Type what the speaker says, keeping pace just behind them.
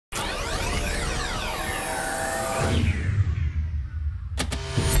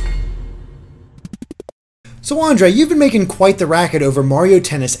So Andre, you've been making quite the racket over Mario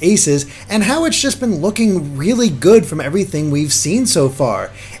Tennis Aces and how it's just been looking really good from everything we've seen so far.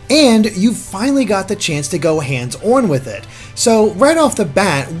 And you finally got the chance to go hands-on with it. So right off the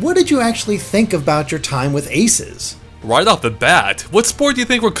bat, what did you actually think about your time with Aces? Right off the bat? What sport do you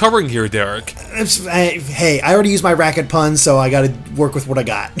think we're covering here, Derek? Hey, I already used my racket puns, so I gotta work with what I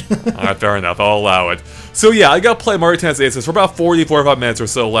got. Alright, fair enough, I'll allow it. So yeah, I got to play Mario Tennis Aces for about 45 minutes or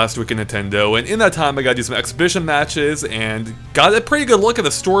so last week in Nintendo, and in that time I got to do some exhibition matches, and got a pretty good look at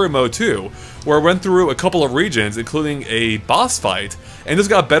the story mode too, where I went through a couple of regions, including a boss fight, and just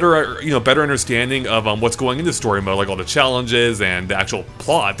got better understanding of what's going into story mode, like all the challenges and the actual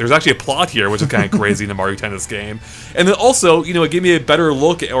plot. There's actually a plot here, which is kind of crazy in the Mario Tennis game. And then also, it gave me a better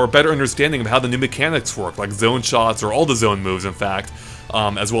look or a better understanding of how the new mechanics work, like zone shots, or all the zone moves, in fact,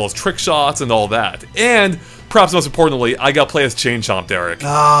 as well as trick shots and all that. And perhaps most importantly, I got to play as Chain Chomp, Derek.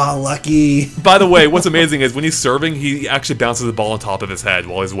 Ah, lucky. By the way, what's amazing is when he's serving, he actually bounces the ball on top of his head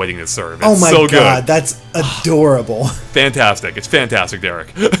while he's waiting to serve. It's oh my so god, good. That's adorable. Fantastic. It's fantastic,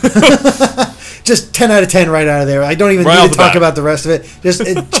 Derek. Just 10 out of 10 right out of there. I don't even need to talk about the rest of it. Just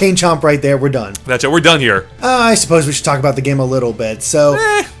Chain Chomp right there, we're done. That's it, we're done here. I suppose we should talk about the game a little bit. So,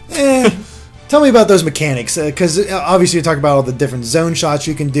 tell me about those mechanics, because obviously you talk about all the different zone shots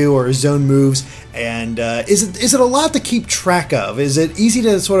you can do, or zone moves, and is it a lot to keep track of? Is it easy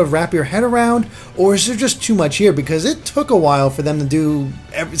to sort of wrap your head around, or is there just too much here? Because it took a while for them to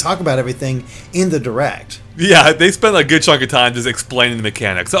talk about everything in the Direct. Yeah, they spent a good chunk of time just explaining the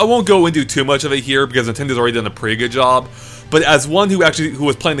mechanics. So I won't go into too much of it here because Nintendo's already done a pretty good job. But as one who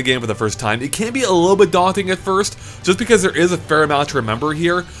was playing the game for the first time, it can be a little bit daunting at first, just because there is a fair amount to remember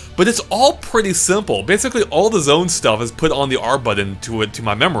here. But it's all pretty simple. Basically, all the zone stuff is put on the R button to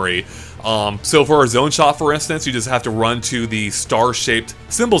my memory. So for a zone shot, for instance, you just have to run to the star-shaped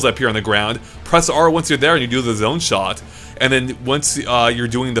symbols up here on the ground, press R once you're there, and you do the zone shot. And then once you're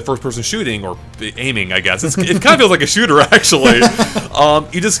doing the first-person shooting, or aiming, I guess, it kind of feels like a shooter, actually.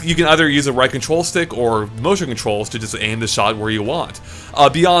 You can either use a right control stick or motion controls to just aim the shot where you want.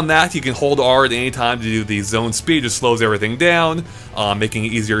 Beyond that, you can hold R at any time to do the zone speed, just slows everything down, making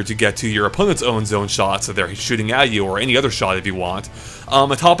it easier to get to your opponent's own zone shots if they're shooting at you, or any other shot if you want. On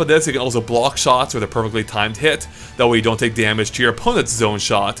top of this, you can also block shots with a perfectly timed hit. That way you don't take damage to your opponent's zone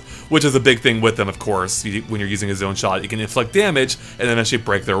shot, which is a big thing with them, of course. When you're using a zone shot, you can inflict damage and then eventually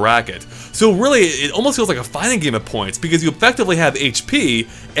break their racket. So really, it almost feels like a fighting game at points, because you effectively have HP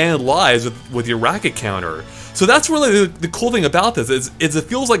and lives with your racket counter. So that's really the cool thing about this, is it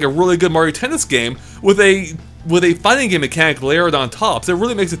feels like a really good Mario Tennis game with a fighting game mechanic layered on top. So it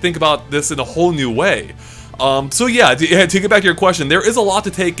really makes you think about this in a whole new way. So yeah, to get back to your question, there is a lot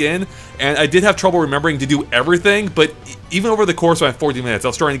to take in, and I did have trouble remembering to do everything, but even over the course of my 40 minutes, I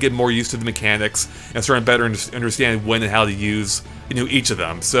was starting to get more used to the mechanics, and starting to better understand when and how to use each of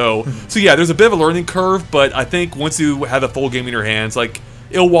them. So yeah, there's a bit of a learning curve, but I think once you have a full game in your hands, like,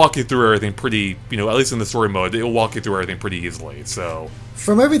 it'll walk you through everything pretty, at least in the story mode, it'll walk you through everything pretty easily, so.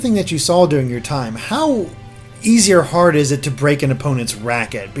 From everything that you saw during your time, how easy or hard is it to break an opponent's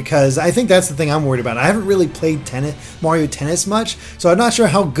racket? Because I think that's the thing I'm worried about. I haven't really played Mario Tennis much, so I'm not sure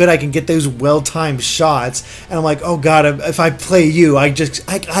how good I can get those well-timed shots. And I'm like, oh god, if I play you, I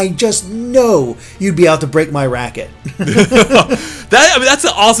just know you'd be out to break my racket. That's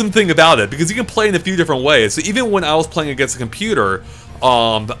the awesome thing about it, because you can play in a few different ways. So even when I was playing against a computer,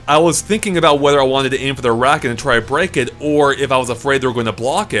 I was thinking about whether I wanted to aim for the racket and try to break it, or if I was afraid they were going to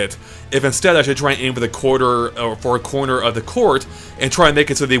block it, if instead I should try and aim for a corner of the court and try and make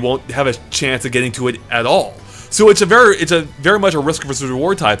it so they won't have a chance of getting to it at all. So it's a very much a risk versus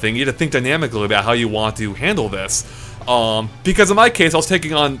reward type thing. You have to think dynamically about how you want to handle this. Because in my case, I was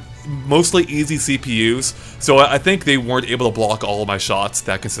taking on mostly easy CPUs, so I think they weren't able to block all of my shots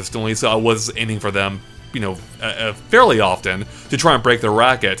that consistently, so I was aiming for them fairly often to try and break their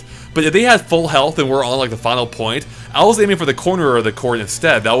racket. But if they had full health and were on like the final point, I was aiming for the corner of the court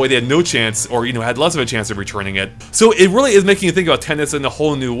instead. That way they had no chance, or had less of a chance of returning it. So it really is making you think about tennis in a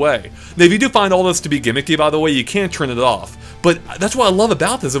whole new way. Now if you do find all this to be gimmicky, by the way, you can't turn it off. But that's what I love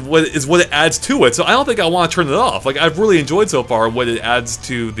about this, is what it adds to it. So I don't think I want to turn it off. Like, I've really enjoyed so far what it adds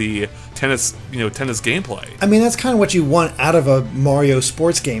to the tennis gameplay. I mean, that's kind of what you want out of a Mario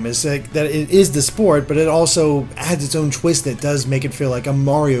sports game, is that it is the sport, but it also adds its own twist that does make it feel like a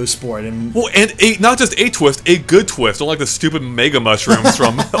Mario sport. And well, and not just a twist, a good twist. Don't like the stupid Mega Mushrooms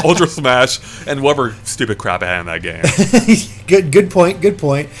from Ultra Smash and whatever stupid crap I had in that game. Good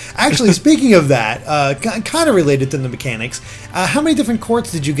point. Actually, speaking of that, kind of related to the mechanics, how many different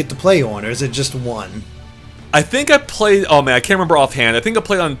courts did you get to play on, or is it just one? I think I played, oh man, I can't remember offhand. I think I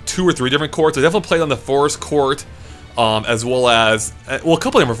played on 2 or 3 different courts. I definitely played on the Forest Court, as well as, well, a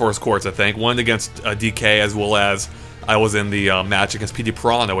couple of different Forest Courts, I think. One against DK, as well as I was in the match against PD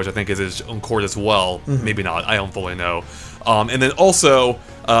Piranha, which I think is his own court as well. Maybe not, I don't fully know. And then also,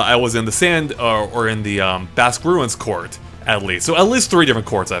 I was in the Sand, or in the Basque Ruins court, at least. So at least 3 different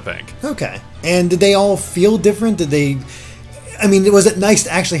courts, I think. Okay. And did they all feel different? Did they... I mean, was it nice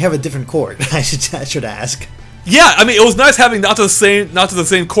to actually have a different court? I should ask. Yeah, I mean, it was nice having not to the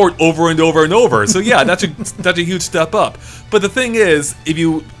same court over and over and over. So yeah, that's a huge step up. But the thing is, if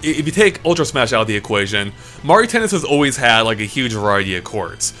you take Ultra Smash out of the equation, Mario Tennis has always had like a huge variety of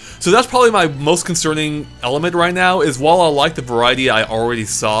courts. So that's probably my most concerning element right now. Is while I like the variety I already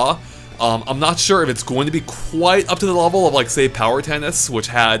saw, I'm not sure if it's going to be quite up to the level of, like, say, Power Tennis, which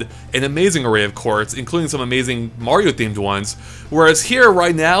had an amazing array of courts, including some amazing Mario-themed ones. Whereas here,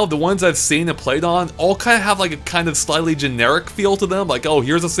 right now, the ones I've seen and played on all kind of have, like, a kind of slightly generic feel to them. Like, oh,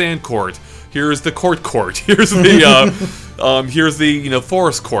 here's a sand court. Here's the court, here's the, here's the, you know,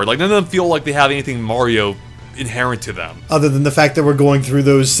 forest court. Like, none of them feel like they have anything Mario inherent to them. Other than the fact that we're going through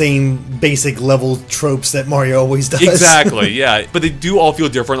those same basic level tropes that Mario always does. Exactly, yeah. But they do all feel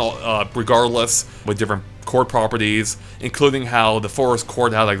different regardless, with different court properties, including how the forest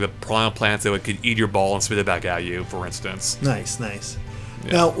court had like the piranha plants that could eat your ball and spit it back at you, for instance. Nice, nice.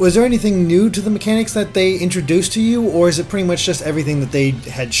 Yeah. Now, was there anything new to the mechanics that they introduced to you, or is it pretty much just everything that they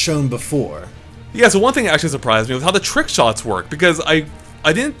had shown before? Yeah, so one thing that actually surprised me was how the trick shots work, because I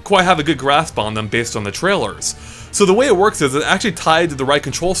didn't quite have a good grasp on them based on the trailers. So the way it works is it's actually tied to the right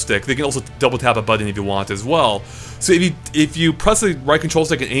control stick. They can also double tap a button if you want as well. So if you press the right control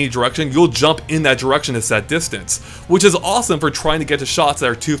stick in any direction, you'll jump in that direction to set distance, which is awesome for trying to get to shots that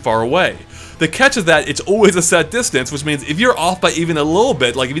are too far away. The catch is that it's always a set distance, which means if you're off by even a little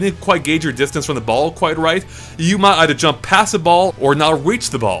bit, like if you didn't quite gauge your distance from the ball quite right, you might either jump past the ball or not reach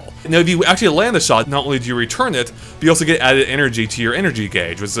the ball. Now, if you actually land the shot, not only do you return it, but you also get added energy to your energy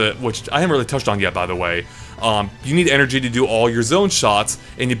gauge, which I haven't really touched on yet, by the way. You need energy to do all your zone shots,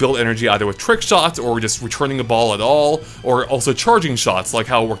 and you build energy either with trick shots or just returning a ball at all, or also charging shots, like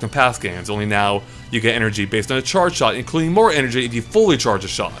how it worked in past games, only now you get energy based on a charge shot, including more energy if you fully charge a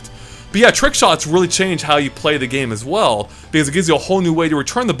shot. But yeah, trick shots really change how you play the game as well, because it gives you a whole new way to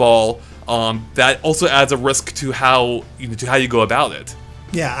return the ball. That also adds a risk to how you go about it.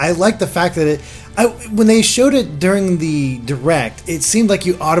 Yeah, I like the fact that when they showed it during the direct, it seemed like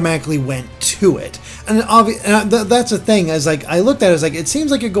you automatically went to it, and that's the thing. As like I looked at it, it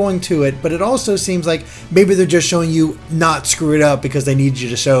seems like you're going to it, but it also seems like maybe they're just showing you not screw it up because they need you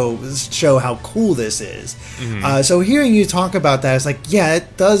to show how cool this is. Mm-hmm. So hearing you talk about that, it's like, yeah,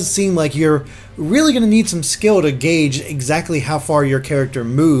 it does seem like you're really going to need some skill to gauge exactly how far your character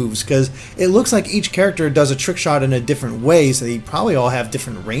moves, because it looks like each character does a trick shot in a different way, so they probably all have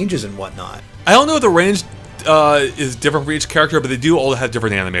different ranges and whatnot. I don't know if the range is different for each character, but they do all have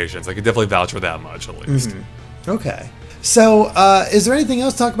different animations. I can definitely vouch for that much, at least. Mm-hmm. Okay. So, is there anything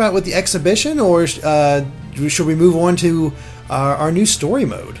else to talk about with the exhibition, or should we move on to our new story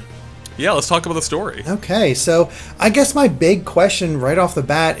mode? Yeah, let's talk about the story. Okay, so I guess my big question right off the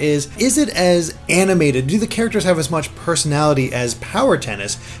bat is it as animated? Do the characters have as much personality as Power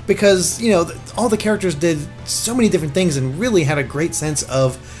Tennis? Because, you know, all the characters did so many different things and really had a great sense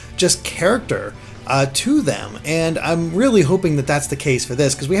of just character to them. And I'm really hoping that that's the case for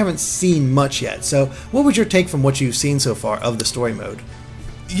this, because we haven't seen much yet. So what was your take from what you've seen so far of the story mode?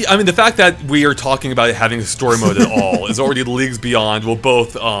 Yeah, I mean, the fact that we are talking about it having a story mode at all is already leagues beyond, well,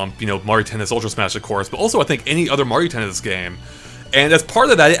 both, you know, Mario Tennis Ultra Smash, of course, but also I think any other Mario Tennis game. And as part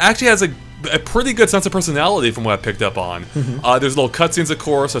of that, it actually has a pretty good sense of personality from what I picked up on. Mm-hmm. There's little cutscenes, of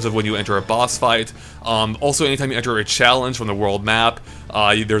course, such as when you enter a boss fight. Also, anytime you enter a challenge from the world map,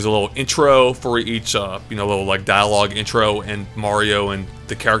 there's a little intro for each, you know, little like dialogue intro, and Mario and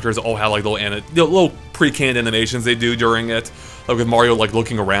the characters all have like little pre-canned animations they do during it. Like with Mario, like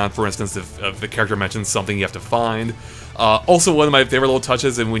looking around, for instance, if the character mentions something you have to find. Also, one of my favorite little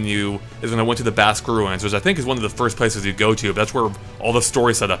touches is when I went to the Basque Ruins, which I think is one of the first places you go to. But that's where all the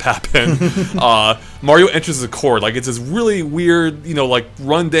story setup happened. Mario enters the court, like it's this really weird, you know, like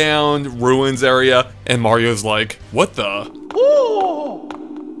rundown ruins area, and Mario's like, "What the? Oh,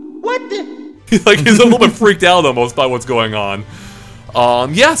 what the?" He's a little bit freaked out almost by what's going on.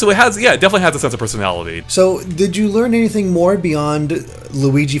 Yeah, so it definitely has a sense of personality. So, did you learn anything more beyond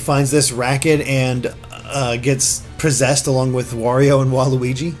Luigi finds this racket and gets possessed along with Wario and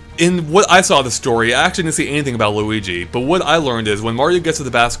Waluigi? In what I saw of the story, I actually didn't see anything about Luigi, but what I learned is when Mario gets to the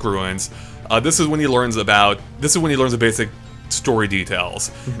Basque Ruins, this is when he learns the basic story details.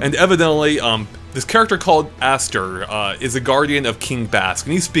 Mm-hmm. And evidently, this character called Aster is a guardian of King Bask,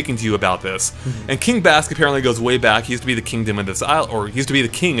 and he's speaking to you about this. And King Bask apparently goes way back. He used to be the kingdom of this island, or he used to be the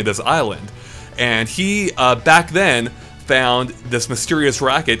king of this island. And he back then found this mysterious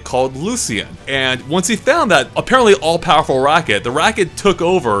racket called Lucian. And once he found that apparently all-powerful racket, the racket took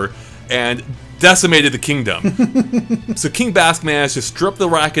over and decimated the kingdom. So King Bask managed to strip the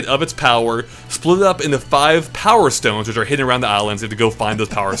racket of its power, split it up into 5 power stones, which are hidden around the islands. You have to go find those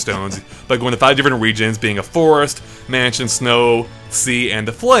power stones by going to 5 different regions, being a forest, mansion, snow, sea, and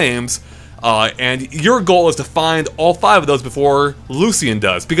the flames. And your goal is to find all 5 of those before Lucian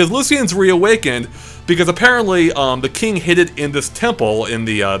does, because Lucian's reawakened, because apparently the king hid it in this temple in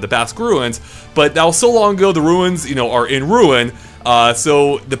the Bask ruins, but that was so long ago, the ruins, you know, are in ruin.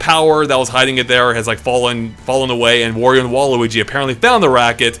 So the power that was hiding it there has like fallen away, and Wario and Waluigi apparently found the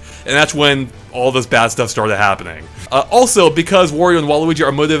racket, and that's when all this bad stuff started happening. Also, because Wario and Waluigi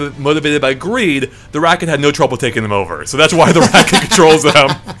are motivated by greed, the racket had no trouble taking them over. So that's why the racket controls them.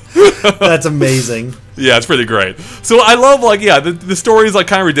 That's amazing. Yeah, it's pretty great. So I love, like, yeah, the story is like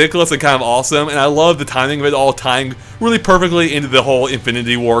kind of ridiculous and kind of awesome, and I love the timing of it all tying really perfectly into the whole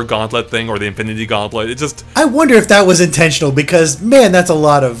Infinity War Gauntlet thing, or the Infinity Gauntlet. It just... I wonder if that was intentional, because, man, that's a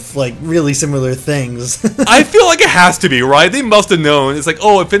lot of, like, really similar things. I feel like it has to be, right? They must have known. It's like,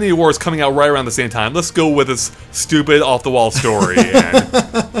 oh, Infinity War is coming out right around the same time. Let's go with this stupid, off-the-wall story and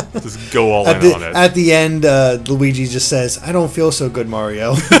just go all in on it. At the end, Luigi just says, "I don't feel so good,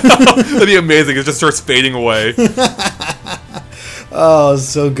 Mario." That'd be amazing. It just starts fading away. Oh,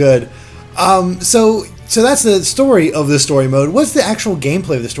 so good. So that's the story of the story mode. What's the actual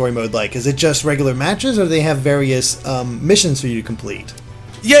gameplay of the story mode like? Is it just regular matches, or do they have various missions for you to complete?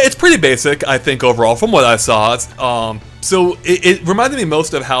 Yeah, it's pretty basic, I think, overall, from what I saw. So it reminded me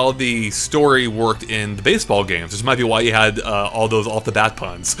most of how the story worked in the baseball games, which might be why you had all those off-the-bat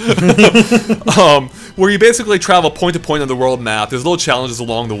puns. Where you basically travel point to point on the world map. There's little challenges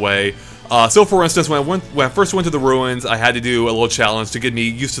along the way. So, for instance, when I first went to the ruins, I had to do a little challenge to get me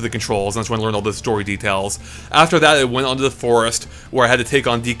used to the controls, and that's when I learned all the story details. After that, I went onto the forest, where I had to take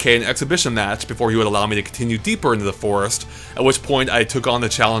on DK in an exhibition match before he would allow me to continue deeper into the forest, at which point I took on the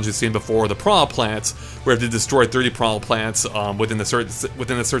challenge you've seen before, the piranha plants, where I had to destroy 30 piranha plants within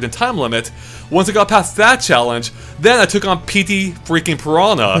a certain time limit. Once I got past that challenge, then I took on PT freaking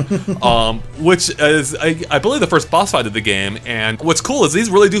Piranha, which is, I believe, the first boss fight of the game, and what's cool is these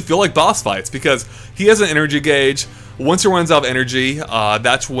really do feel like boss fights, because he has an energy gauge. Once he runs out of energy,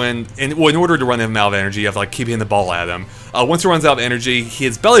 that's when, in order to run him out of energy, you have to like keep hitting the ball at him. Once he runs out of energy,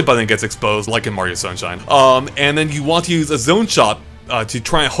 his belly button gets exposed, like in Mario Sunshine. And then you want to use a zone shot to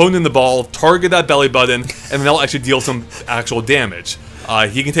try and hone in the ball, target that belly button, and then that'll actually deal some actual damage.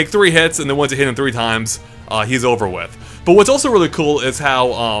 He can take 3 hits, and then once you hit him 3 times, he's over with. But what's also really cool is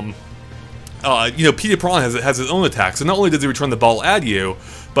how, you know, PT Piranha has his own attacks. So not only does he return the ball at you,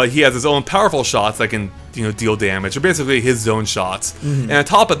 but he has his own powerful shots that can, you know, deal damage, or basically his zone shots. And on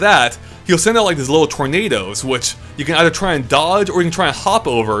top of that, he'll send out like these little tornadoes, which you can either try and dodge or you can try and hop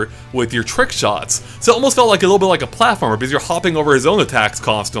over with your trick shots. So it almost felt like a little bit like a platformer, because you're hopping over his own attacks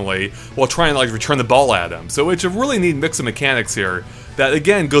constantly while trying to like return the ball at him. So it's a really neat mix of mechanics here that,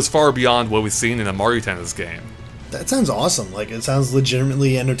 again, goes far beyond what we've seen in a Mario Tennis game. That sounds awesome. Like, it sounds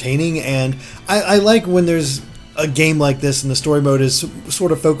legitimately entertaining, and I like when there's a game like this and the story mode is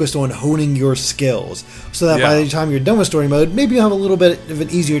sort of focused on honing your skills, so that by the time you're done with story mode, maybe you'll have a little bit of an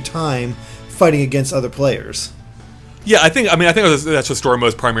easier time fighting against other players. Yeah, I think that's what story mode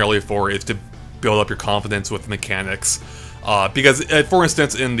is primarily for, is to build up your confidence with mechanics. Because, for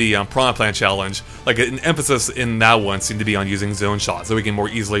instance, in the Piranha Plant Challenge, like an emphasis in that one seemed to be on using zone shots, so we can more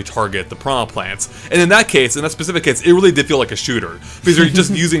easily target the Piranha Plants. And in that case, in that specific case, it really did feel like a shooter, because you're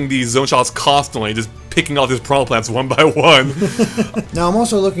just using these zone shots constantly, just picking off these Piranha Plants one by one. Now, I'm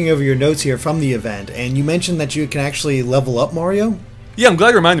also looking over your notes here from the event, and you mentioned that you can actually level up Mario? Yeah, I'm glad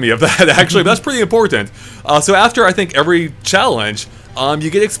you reminded me of that, actually. That's pretty important. So after, I think, every challenge, you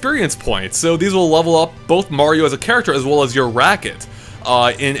get experience points. So these will level up both Mario as a character as well as your racket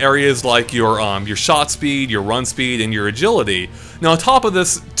in areas like your shot speed, your run speed, and your agility. Now, on top of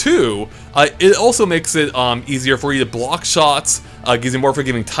this, too, it also makes it easier for you to block shots, gives you more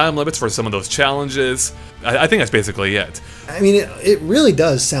forgiving time limits for some of those challenges. I think that's basically it. I mean, it really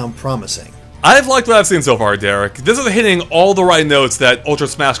does sound promising. I've liked what I've seen so far, Derek. This is hitting all the right notes that Ultra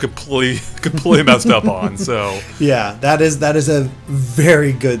Smash completely messed up on. So yeah, that is a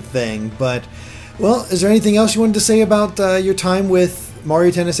very good thing. But, well, is there anything else you wanted to say about your time with Mario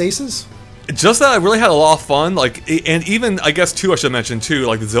Tennis Aces? Just that I really had a lot of fun, like, and even, I guess, too, I should mention, too,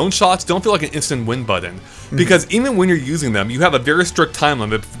 like, the zone shots don't feel like an instant win button, because even when you're using them, you have a very strict time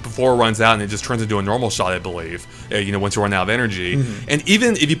limit before it runs out and it just turns into a normal shot, I believe, you know, once you run out of energy. And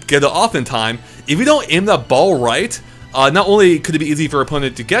even if you get it off in time, if you don't aim that ball right, not only could it be easy for your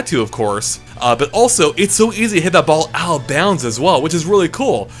opponent to get to, of course, but also it's so easy to hit that ball out of bounds as well, which is really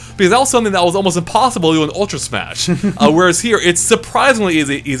cool, because that was something that was almost impossible to do in Ultra Smash. Whereas here, it's surprisingly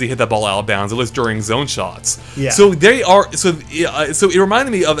easy to hit that ball out of bounds, at least during zone shots. Yeah. So they are so it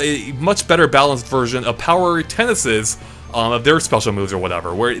reminded me of a much better balanced version of Power Tennis's of their special moves or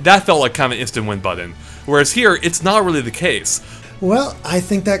whatever, where that felt like kind of an instant win button. Whereas here, it's not really the case. Well, I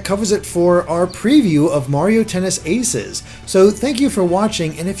think that covers it for our preview of Mario Tennis Aces. So thank you for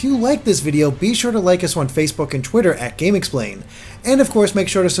watching, and if you like this video, be sure to like us on Facebook and Twitter at GameXplain. And of course, make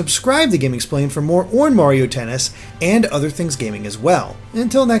sure to subscribe to GameXplain for more on Mario Tennis and other things gaming as well.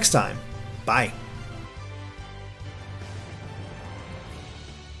 Until next time, bye.